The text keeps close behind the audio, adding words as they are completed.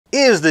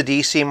Is the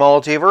DC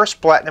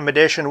Multiverse Platinum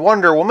Edition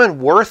Wonder Woman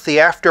worth the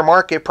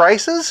aftermarket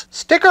prices?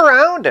 Stick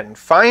around and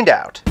find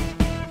out.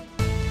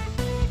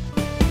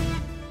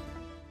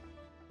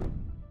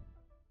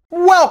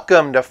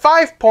 Welcome to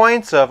 5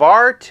 Points of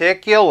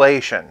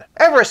Articulation.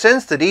 Ever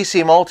since the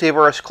DC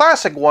Multiverse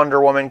Classic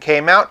Wonder Woman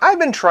came out, I've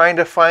been trying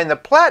to find the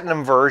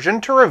Platinum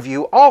version to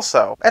review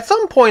also. At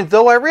some point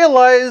though, I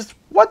realized,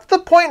 what's the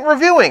point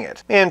reviewing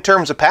it? In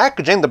terms of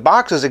packaging, the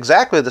box is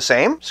exactly the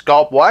same.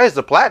 Sculpt-wise,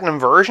 the Platinum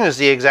version is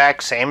the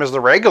exact same as the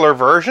regular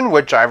version,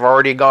 which I've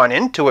already gone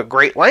into at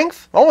great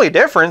length. Only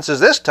difference is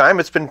this time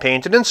it's been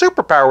painted in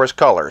Superpowers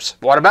colors.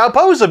 What about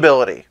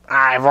posability?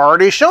 I've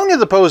already shown you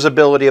the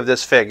posability of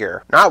this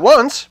figure. Not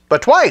once,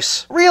 but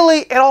twice.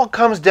 Really, it all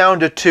comes down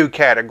to two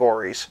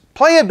categories: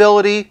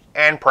 playability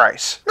and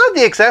price. Not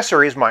the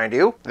accessories, mind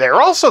you. They're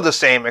also the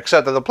same,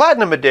 except that the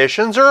Platinum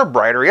editions are a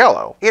brighter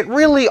yellow. It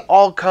really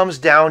all comes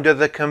down to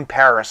the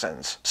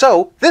comparisons.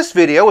 So, this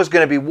video is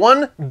going to be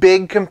one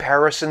big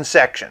comparison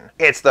section.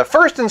 It's the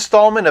first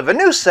installment of a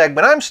new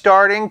segment I'm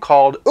starting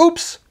called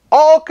Oops!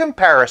 All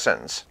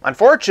Comparisons.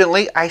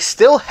 Unfortunately, I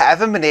still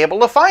haven't been able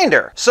to find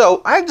her,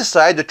 so I've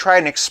decided to try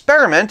an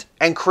experiment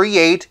and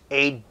create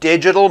a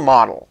digital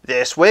model.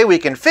 This way we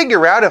can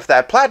figure out if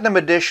that Platinum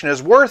Edition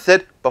is worth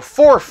it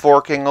before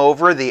forking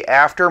over the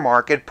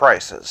aftermarket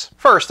prices.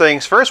 First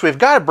things first, we've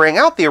got to bring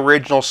out the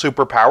original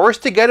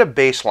Superpowers to get a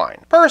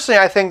baseline. Personally,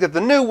 I think that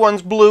the new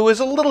one's blue is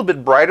a little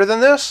bit brighter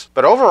than this,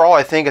 but overall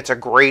I think it's a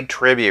great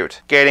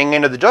tribute. Getting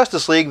into the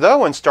Justice League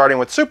though, and starting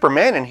with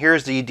Superman, and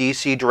here's the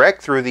DC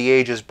Direct Through the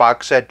Ages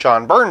box set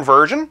John Byrne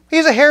version.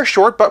 He's a hair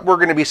short, but we're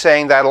going to be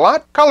saying that a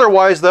lot.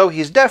 Color-wise though,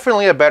 he's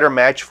definitely a better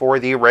match for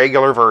the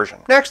regular version.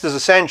 Next is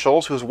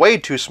Essentials, who's way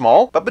too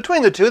small, but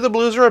between the two, the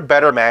blues are a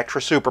better match for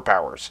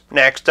Superpowers.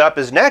 Next up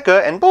is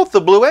NECA, and both the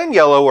blue and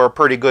yellow are a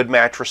pretty good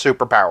match for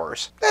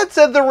Superpowers. That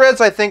said, the reds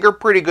I think are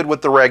pretty good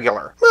with the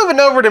regular. Moving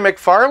over to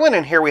McFarlane,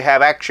 and here we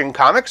have Action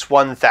Comics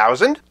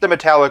 1000. The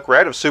metallic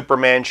red of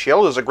Superman's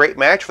shield is a great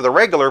match for the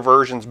regular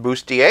version's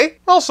bustier,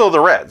 also the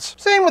reds.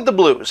 Same with the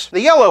blues.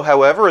 The yellow,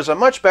 however, is a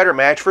much better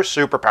match for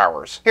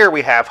Superpowers. Here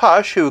we have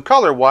Hush, who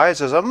color-wise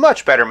is a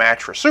much better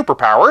match for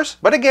Superpowers,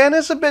 but again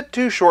is a bit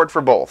too short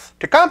for both.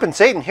 To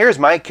compensate, and here's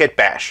my Kit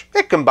Bash.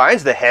 It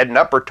combines the head and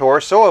upper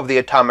torso of the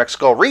Atomic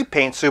Skull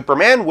repaint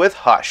Superman with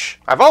Hush.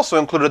 I've also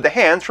included the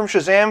hands from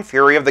Shazam!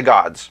 Fury of the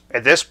Gods.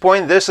 At this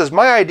point, this is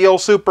my ideal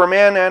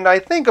Superman, and I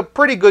think a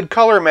pretty good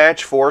color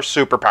match for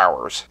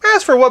Superpowers.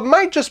 As for what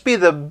might just be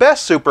the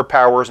best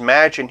Superpowers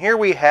match, and here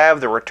we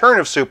have the Return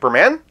of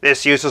Superman.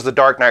 This uses the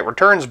Dark Knight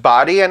Returns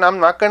body, and I'm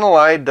not gonna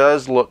lie, it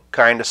does look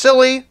kinda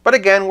silly, but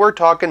again, we're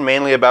talking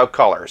mainly about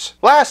colors.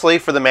 Lastly,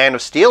 for the Man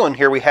of Steel, and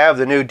here we have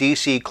the new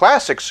DC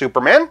Classic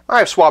Superman.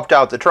 I've swapped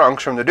out the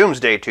trunks from the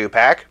Doomsday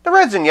 2-pack. The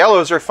reds and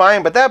yellows are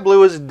fine, but that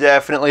blue is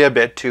definitely a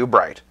bit too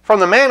bright. From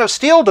the Man of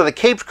Steel to the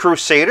Caped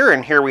Crusader,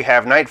 and here we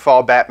have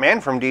Nightfall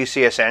Batman from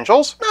DC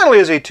Essentials. Not only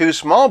is he too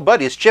small, but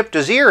he's chipped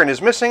his ear and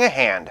is missing a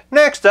hand.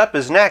 Next up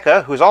is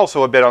NECA, who's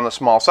also a bit on the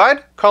small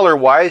side.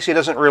 Color-wise, he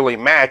doesn't really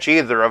match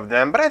either of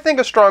them, but I think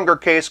a stronger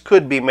case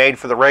could be made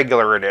for the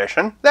regular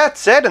edition. That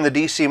said, in the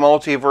DC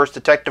Multiverse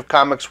Detective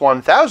Comics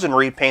 1000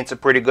 repaint's a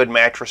pretty good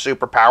match for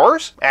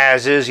Superpowers,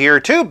 as is Year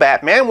 2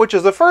 Batman, which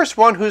is the first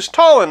one who's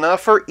tall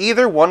enough for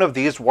either one of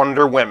these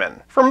Wonder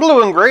Women. From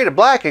blue and gray to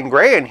black and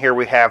gray, and here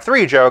we have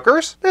 3 Jokers.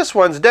 This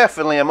one's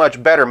definitely a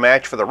much better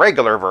match for the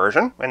regular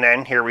version. And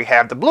then here we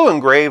have the blue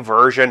and gray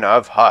version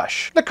of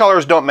Hush. The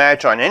colors don't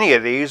match on any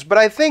of these, but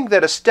I think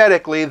that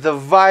aesthetically the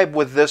vibe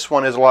with this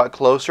one is a lot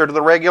closer to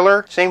the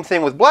regular. Same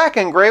thing with black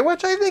and gray,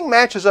 which I think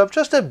matches up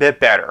just a bit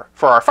better.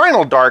 For our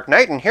final Dark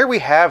Knight, and here we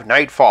have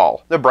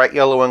Nightfall. The bright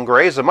yellow and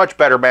gray is a much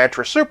better match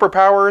for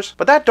Superpowers,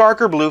 but that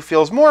darker blue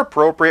feels more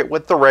appropriate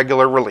with the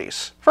regular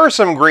release. For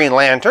some Green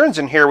Lanterns,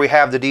 and here we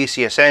have the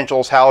DC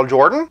Essentials Hal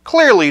Jordan.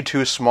 Clearly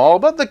too small,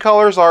 but the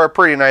colors are a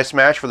pretty nice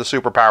match for the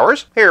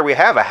Superpowers. Here we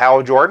have a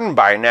Hal Jordan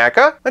by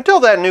NECA. Until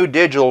that new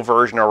digital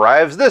version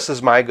arrives, this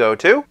is my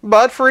go-to.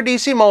 But for a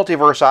DC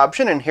Multiverse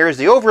option, and here's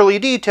the overly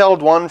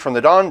detailed one from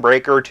the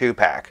Dawnbreaker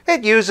 2-pack.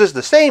 It uses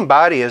the same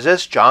body as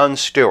this John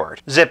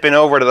Stewart. Zipping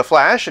over to the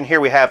Flash, and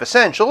here we have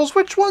Essentials,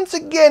 which once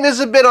again is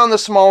a bit on the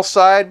small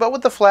side, but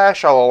with the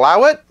Flash I'll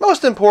allow it.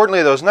 Most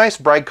importantly, those nice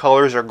bright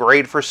colors are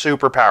great for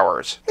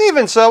Superpowers.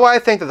 Even so, I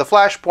think that the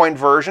Flashpoint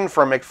version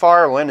from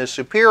McFarlane is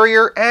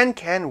superior and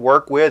can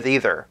work with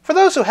either. For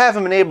those who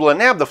haven't been able to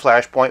nab the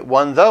Flashpoint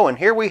one though, and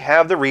here we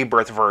have the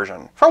Rebirth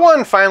version. For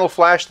one final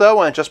Flash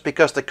though, and just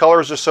because the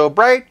colors are so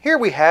bright, here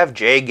we have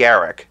Jay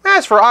Garrick.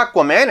 As for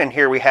Aquaman, and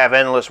here we have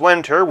Endless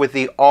Winter with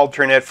the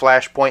alternate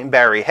Flashpoint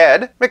Barry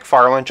head.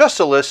 McFarlane just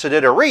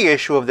solicited a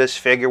reissue of this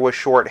figure with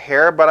short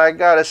hair, but I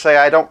gotta say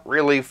I don't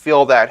really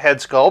feel that head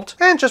sculpt.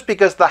 And just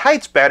because the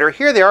height's better,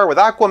 here they are with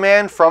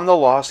Aquaman from the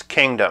Lost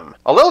Kingdom.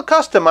 A little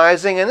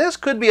customizing, and this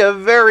could be a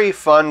very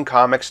fun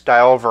comic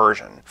style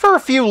version. For a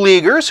few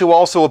leaguers who who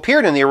also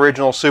appeared in the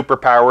original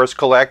Superpowers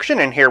collection,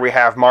 and here we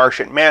have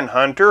Martian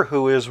Manhunter,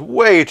 who is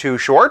way too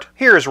short.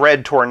 Here's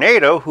Red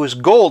Tornado, whose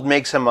gold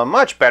makes him a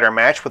much better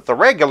match with the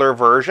regular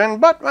version,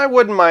 but I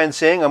wouldn't mind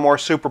seeing a more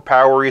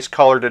Superpowers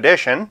colored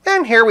edition.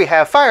 And here we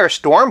have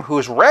Firestorm,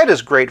 whose red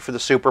is great for the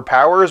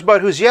Superpowers,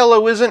 but whose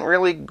yellow isn't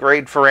really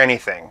great for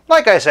anything.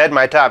 Like I said in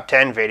my top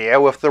 10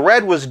 video, if the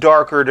red was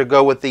darker to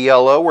go with the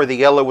yellow, or the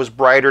yellow was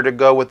brighter to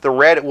go with the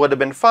red, it would have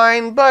been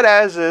fine, but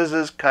as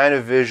is kind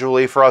of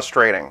visually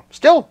frustrating.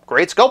 Still,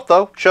 great sculpt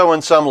though,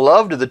 showing some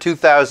love to the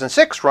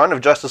 2006 run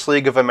of Justice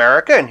League of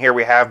America, and here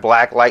we have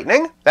Black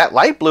Lightning. That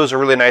light blue is a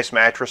really nice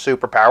match for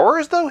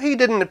Superpowers, though he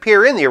didn't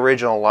appear in the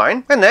original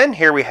line. And then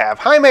here we have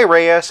Jaime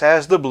Reyes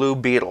as the Blue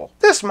Beetle.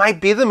 This might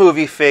be the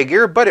movie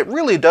figure, but it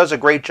really does a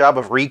great job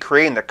of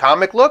recreating the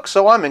comic look,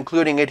 so I'm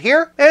including it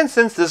here. And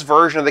since this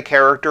version of the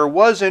character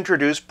was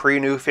introduced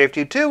pre-New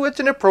 52, it's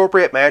an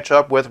appropriate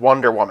matchup with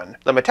Wonder Woman.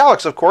 The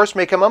metallics, of course,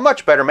 make him a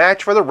much better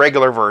match for the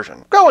regular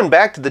version. Going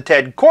back to the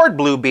Ted Kord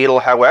Blue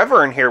Beetle,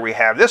 however, and here we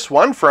have this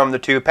one from the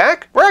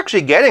 2-pack. We're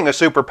actually getting a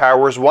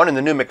Superpowers one in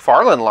the new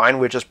McFarlane line,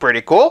 which is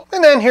pretty cool.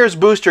 And then here's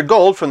Booster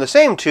Gold from the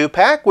same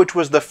 2-pack, which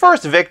was the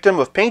first victim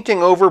of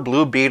painting over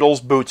Blue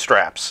Beetle's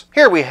bootstraps.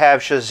 Here we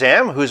have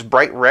Shazam, whose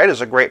bright red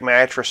is a great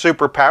match for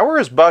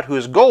Superpowers, but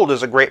whose gold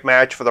is a great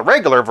match for the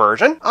regular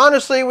version.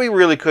 Honestly, we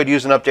really could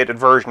use an updated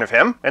version of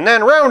him. And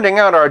then rounding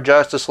out our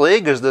Justice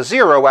League is the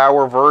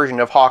 0-hour version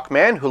of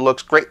Hawkman, who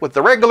looks great with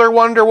the regular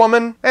Wonder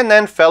Woman, and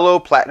then Fellow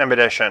Platinum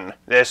Edition.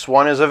 This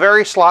one is a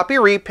very sloppy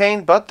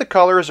repaint, but the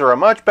colors are a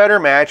much better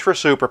match for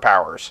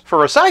Superpowers.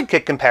 For a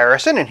sidekick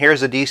comparison, and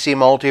here's a DC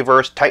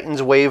Multiverse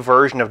Titans Wave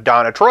version of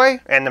Donna Troy,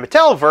 and the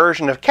Mattel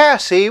version of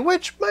Cassie,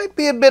 which might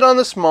be a bit on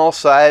the small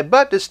side,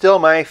 but is still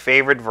my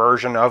favorite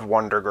version of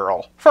Wonder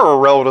Girl. For a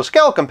relative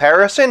scale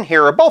comparison,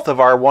 here are both of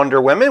our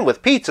Wonder Women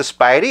with Pizza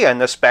Spidey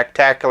and the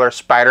Spectacular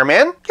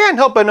Spider-Man. Can't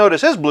help but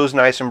notice his blue's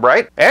nice and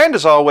bright. And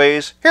as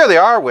always, here they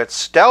are with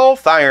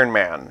Stealth Iron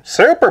Man.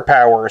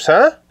 Superpowers,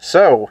 huh?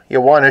 So,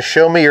 you want to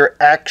show me your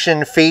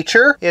action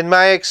feature? In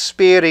my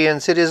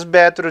experience, it is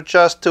better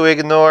just to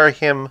ignore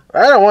him.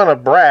 I don't want to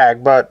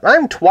brag, but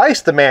I'm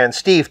twice the man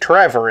Steve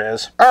Trevor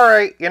is.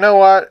 Alright, you know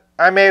what?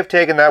 I may have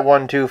taken that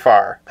one too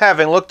far.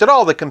 Having looked at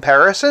all the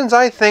comparisons,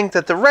 I think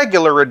that the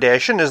regular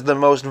edition is the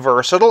most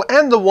versatile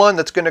and the one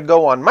that's going to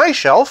go on my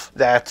shelf.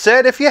 That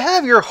said, if you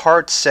have your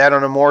heart set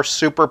on a more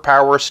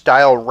Superpower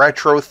style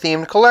retro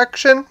themed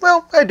collection,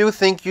 well, I do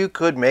think you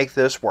could make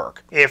this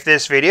work. If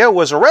this video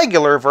was a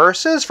regular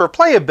versus, for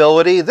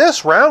playability,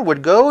 this round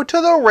would go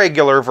to the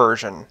regular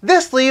version.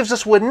 This leaves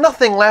us with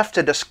nothing left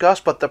to discuss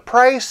but the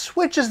price,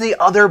 which is the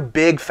other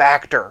big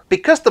factor.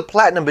 Because the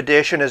Platinum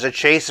Edition is a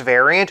chase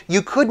variant,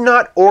 you could not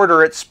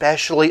order it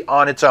specially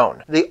on its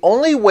own. The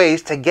only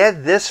ways to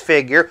get this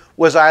figure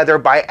was either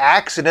by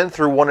accident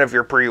through one of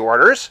your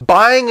pre-orders,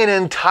 buying an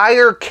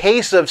entire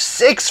case of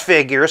 6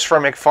 figures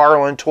from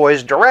McFarlane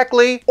Toys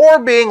directly, or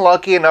being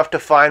lucky enough to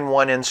find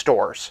one in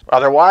stores.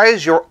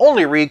 Otherwise, your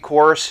only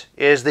recourse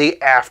is the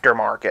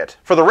aftermarket.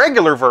 For the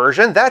regular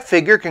version, that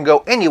figure can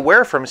go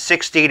anywhere from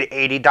 $60 to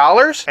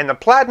 $80, and the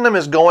Platinum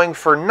is going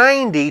for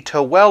 $90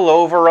 to well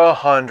over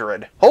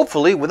 $100.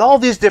 Hopefully, with all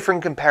these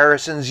different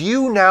comparisons,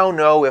 you now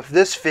know if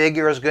this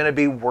figure is going to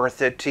be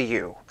worth it to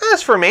you.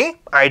 As for me,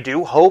 I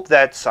do hope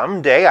that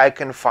someday I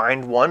can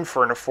find one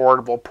for an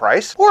affordable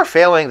price, or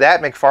failing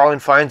that,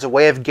 McFarlane finds a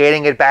way of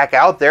getting it back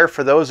out there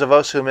for those of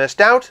us who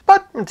missed out.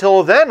 But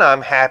until then,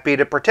 I'm happy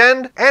to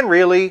pretend, and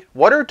really,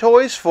 what are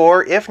toys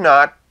for if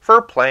not for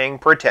playing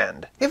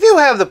pretend? If you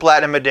have the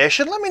Platinum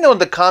Edition, let me know in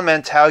the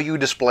comments how you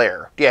display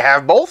her. Do you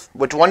have both?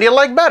 Which one do you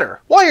like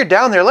better? While you're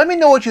down there, let me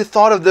know what you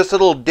thought of this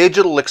little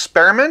digital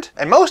experiment,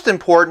 and most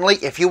importantly,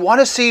 if you want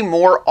to see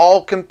more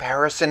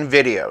all-comparison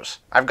videos.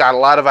 I've got a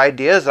lot of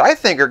ideas that I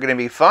think are going to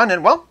be fun,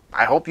 and well,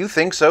 I hope you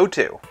think so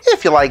too.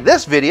 If you like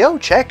this video,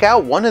 check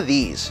out one of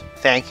these.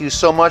 Thank you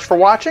so much for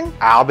watching.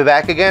 I'll be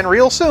back again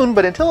real soon,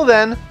 but until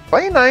then,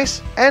 play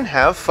nice and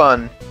have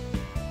fun.